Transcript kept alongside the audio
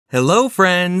Hello,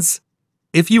 friends!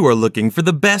 If you are looking for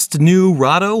the best new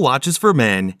Rado Watches for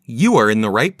Men, you are in the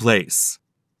right place.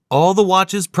 All the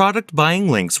watches product buying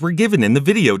links were given in the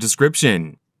video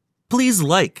description. Please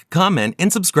like, comment,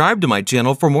 and subscribe to my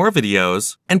channel for more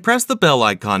videos, and press the bell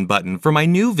icon button for my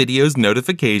new videos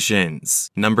notifications.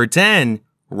 Number 10.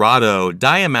 Rado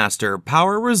DiaMaster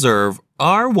Power Reserve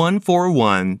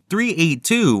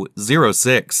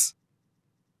R14138206.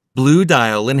 Blue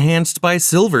dial enhanced by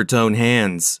silver tone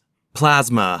hands.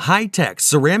 Plasma high-tech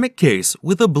ceramic case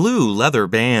with a blue leather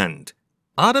band.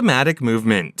 Automatic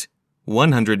movement.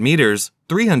 100 meters,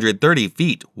 330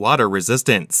 feet water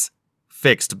resistance.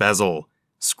 Fixed bezel.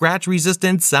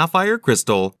 Scratch-resistant sapphire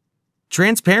crystal.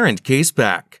 Transparent case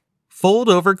back.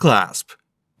 Fold-over clasp.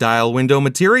 Dial window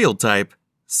material type.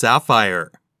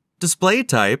 Sapphire. Display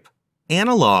type.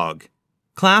 Analog.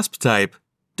 Clasp type.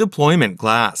 Deployment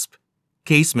clasp.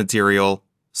 Case material.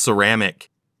 Ceramic.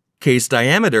 Case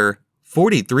diameter,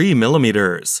 43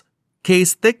 millimeters.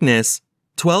 Case thickness,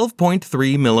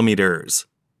 12.3 millimeters.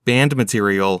 Band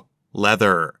material,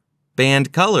 leather.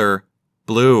 Band color,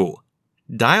 blue.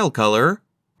 Dial color,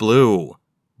 blue.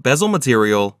 Bezel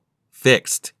material,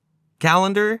 fixed.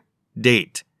 Calendar,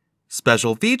 date.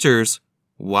 Special features,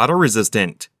 water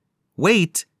resistant.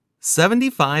 Weight,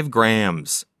 75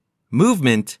 grams.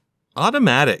 Movement,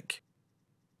 automatic.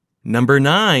 Number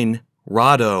 9.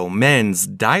 Rado Men's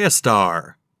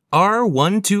DiaStar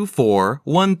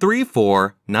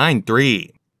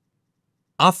R12413493.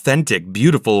 Authentic,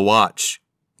 beautiful watch.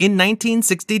 In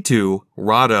 1962,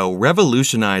 Rado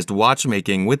revolutionized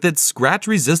watchmaking with its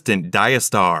scratch-resistant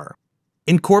DiaStar.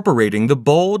 Incorporating the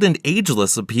bold and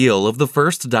ageless appeal of the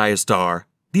first DiaStar,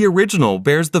 the original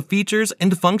bears the features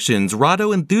and functions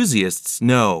Rado enthusiasts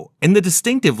know and the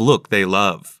distinctive look they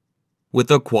love. With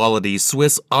a quality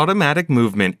Swiss automatic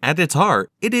movement at its heart,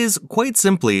 it is, quite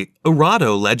simply, a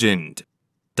Rado legend.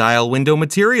 Dial window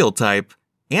material type,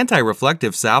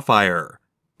 anti-reflective sapphire.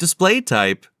 Display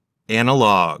type,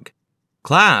 analog.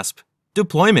 Clasp,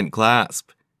 deployment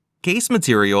clasp. Case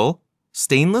material,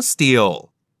 stainless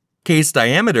steel. Case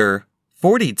diameter,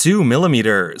 42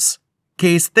 millimeters.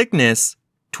 Case thickness,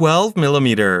 12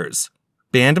 millimeters.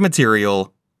 Band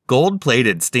material,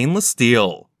 gold-plated stainless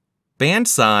steel. Band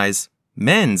size,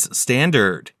 men's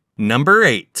standard. Number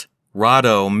 8.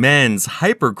 Rado Men's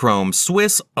Hyperchrome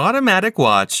Swiss Automatic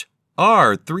Watch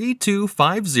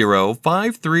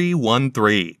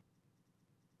R32505313.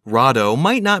 Rado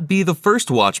might not be the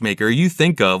first watchmaker you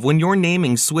think of when you're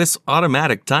naming Swiss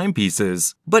automatic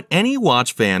timepieces, but any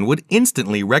watch fan would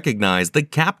instantly recognize the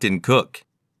Captain Cook.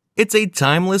 It's a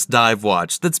timeless dive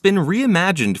watch that's been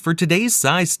reimagined for today's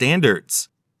size standards.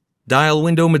 Dial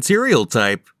window material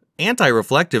type,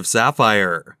 anti-reflective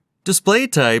sapphire. Display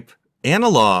type,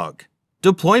 analog.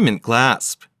 Deployment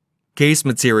clasp. Case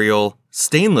material,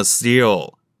 stainless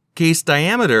steel. Case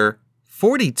diameter,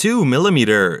 42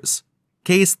 millimeters.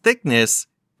 Case thickness,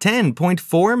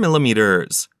 10.4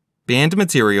 millimeters. Band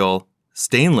material,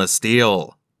 stainless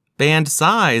steel. Band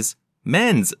size,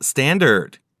 men's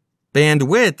standard. Band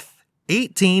width,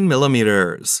 18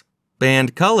 millimeters.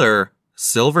 Band color,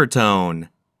 silver tone.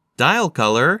 Dial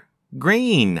color,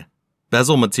 green.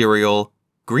 Bezel material,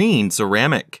 green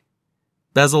ceramic.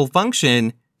 Bezel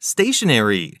function,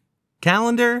 stationary.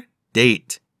 Calendar,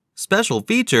 date. Special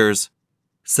features,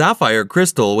 sapphire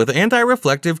crystal with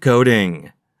anti-reflective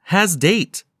coating. Has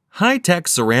date, high-tech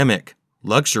ceramic.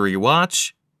 Luxury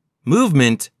watch.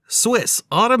 Movement, Swiss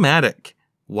automatic.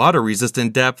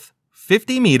 Water-resistant depth,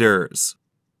 50 meters.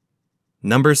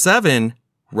 Number 7.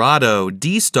 Rado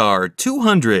DiaStar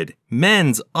 200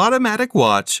 Men's Automatic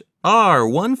Watch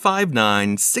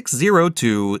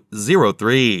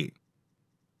R15960203.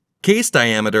 Case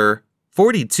diameter,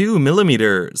 42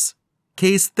 millimeters.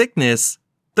 Case thickness,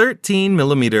 13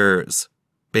 millimeters.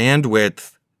 Band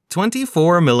width,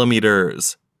 24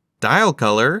 millimeters. Dial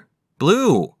color,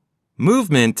 blue.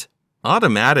 Movement,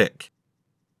 automatic.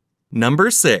 Number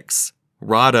 6.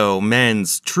 Rado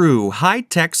Men's True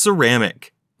High-Tech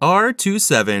Ceramic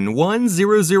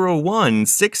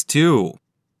R27100162.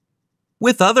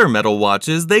 With other metal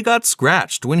watches, they got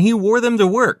scratched when he wore them to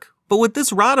work, but with this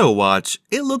Rado watch,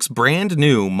 it looks brand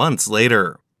new months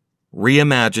later.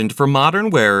 Reimagined for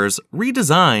modern wearers,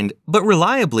 redesigned, but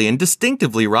reliably and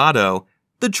distinctively Rado,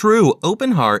 the true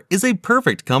open heart is a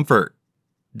perfect comfort.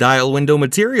 Dial window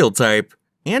material type,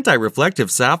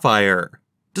 anti-reflective sapphire.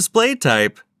 Display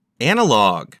type,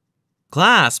 analog.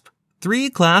 Clasp,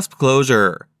 3-clasp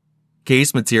closure.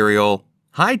 Case material,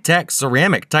 high-tech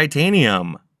ceramic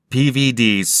titanium.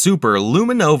 PVD Super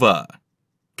Luminova.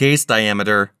 Case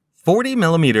diameter, 40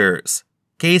 millimeters.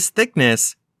 Case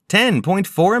thickness,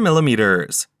 10.4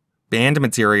 millimeters. Band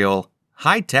material,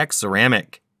 high-tech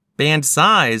ceramic. Band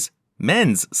size,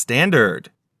 men's standard.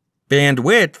 Band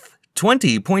width,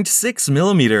 20.6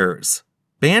 millimeters.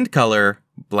 Band color,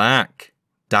 black.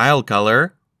 Dial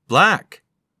color, black.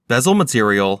 Bezel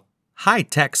material,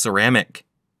 high-tech ceramic.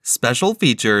 Special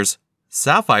features,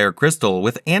 sapphire crystal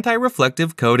with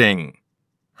anti-reflective coating.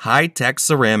 High-tech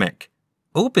ceramic.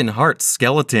 Open heart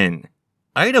skeleton.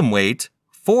 Item weight,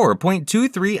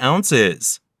 4.23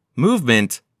 ounces.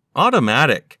 Movement,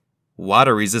 automatic.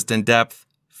 Water-resistant depth,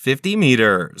 50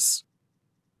 meters.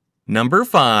 Number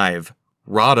 5.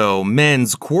 Rado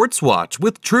Men's Quartz Watch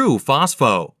with True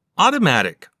Phospho.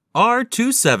 Automatic.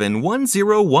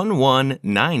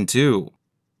 R27101192.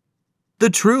 The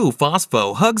True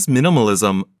Phospho hugs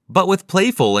minimalism, but with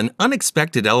playful and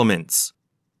unexpected elements.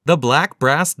 The black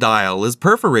brass dial is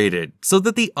perforated so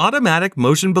that the automatic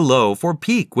motion below for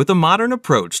peak with a modern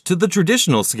approach to the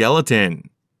traditional skeleton.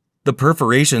 The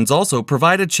perforations also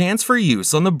provide a chance for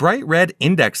use on the bright red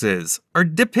indexes, are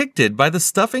depicted by the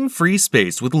stuffing free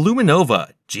space with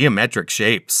luminova, geometric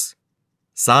shapes.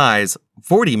 Size,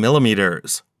 40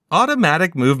 millimeters.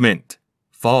 Automatic movement.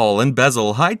 Fall and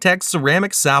bezel high-tech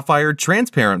ceramic sapphire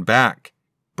transparent back.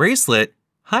 Bracelet,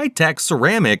 high-tech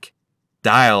ceramic.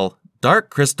 Dial,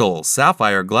 dark crystal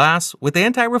sapphire glass with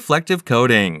anti-reflective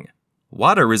coating.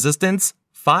 Water resistance,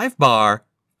 5 bar,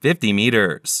 50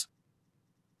 meters.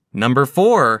 Number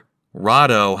 4.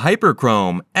 Rado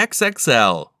Hyperchrome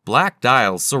XXL Black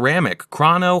Dial Ceramic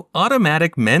Chrono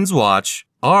Automatic Men's Watch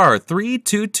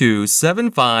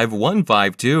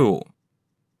R32275152.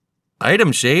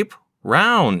 Item shape,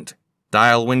 round.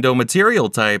 Dial window material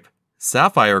type,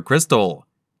 sapphire crystal.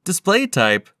 Display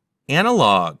type,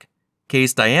 analog.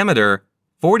 Case diameter,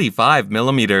 45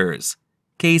 millimeters.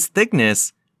 Case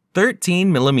thickness,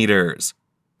 13 millimeters.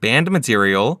 Band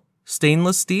material,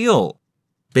 stainless steel.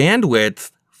 Band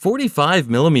width, 45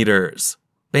 millimeters.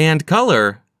 Band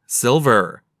color,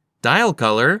 silver. Dial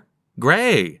color,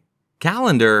 gray.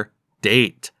 Calendar,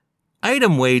 date.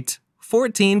 Item weight,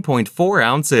 14.4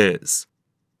 ounces.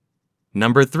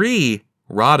 Number 3.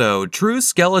 Rado True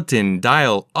Skeleton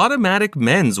Dial Automatic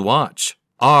Men's Watch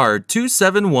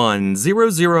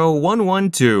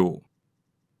R27100112.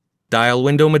 Dial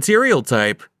window material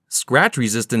type,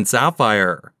 scratch-resistant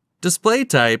sapphire. Display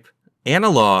type,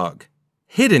 analog.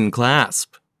 Hidden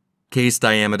clasp. Case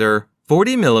diameter,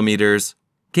 40 millimeters.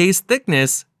 Case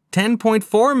thickness,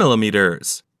 10.4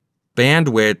 millimeters. Band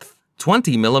width,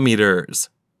 20 millimeters.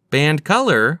 Band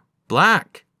color,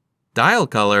 black. Dial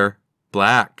color,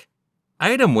 black.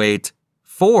 Item weight,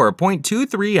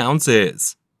 4.23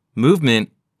 ounces.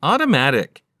 Movement,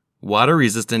 automatic.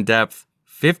 Water-resistant depth,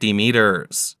 50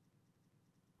 meters.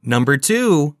 Number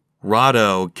 2.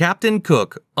 Rado Captain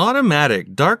Cook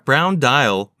Automatic Dark Brown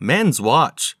Dial Men's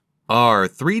Watch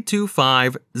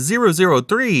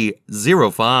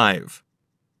R32500305.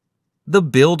 The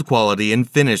build quality and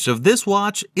finish of this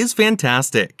watch is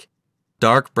fantastic.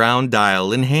 Dark brown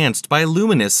dial enhanced by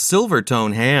luminous silver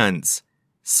tone hands.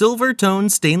 Silver tone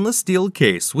stainless steel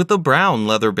case with a brown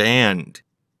leather band.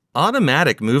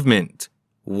 Automatic movement.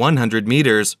 100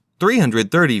 meters,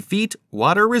 330 feet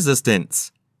water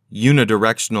resistance.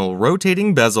 Unidirectional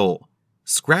rotating bezel.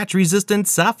 Scratch-resistant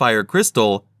sapphire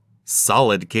crystal.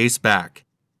 Solid case back.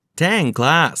 Tang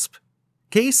clasp.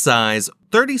 Case size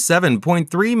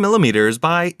 37.3 millimeters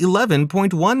by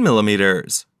 11.1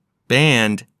 millimeters.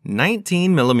 Band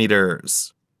 19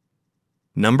 millimeters.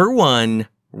 Number 1.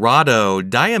 Rado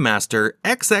DiaMaster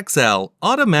XXL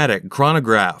Automatic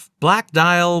Chronograph Black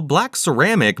Dial Black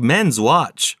Ceramic Men's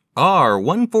Watch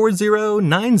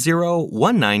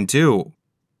R14090192.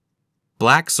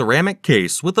 Black ceramic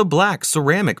case with a black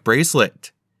ceramic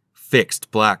bracelet. Fixed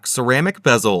black ceramic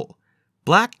bezel.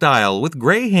 Black dial with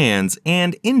gray hands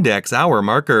and index hour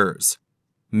markers.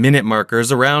 Minute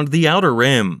markers around the outer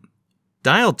rim.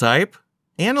 Dial type,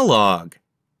 analog.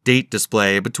 Date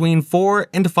display between 4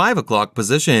 and 5 o'clock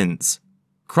positions.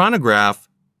 Chronograph,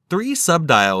 3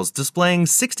 subdials displaying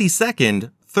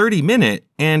 60-second, 30-minute,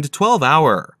 and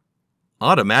 12-hour.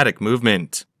 Automatic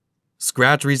movement.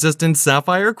 Scratch-resistant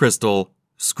sapphire crystal,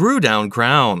 screw-down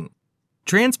crown.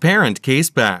 Transparent case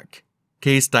back.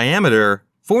 Case diameter,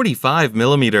 45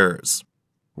 millimeters.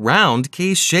 Round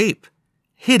case shape.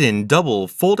 Hidden double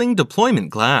folding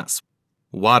deployment clasp.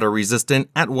 Water resistant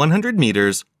at 100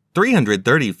 meters,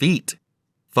 330 feet.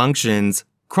 Functions,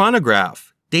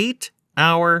 chronograph, date,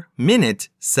 hour, minute,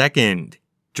 second.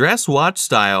 Dress watch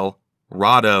style,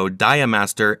 Rado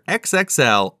DiaMaster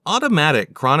XXL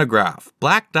Automatic Chronograph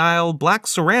Black Dial Black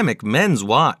Ceramic Men's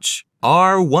Watch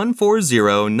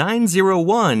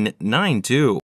R14090192.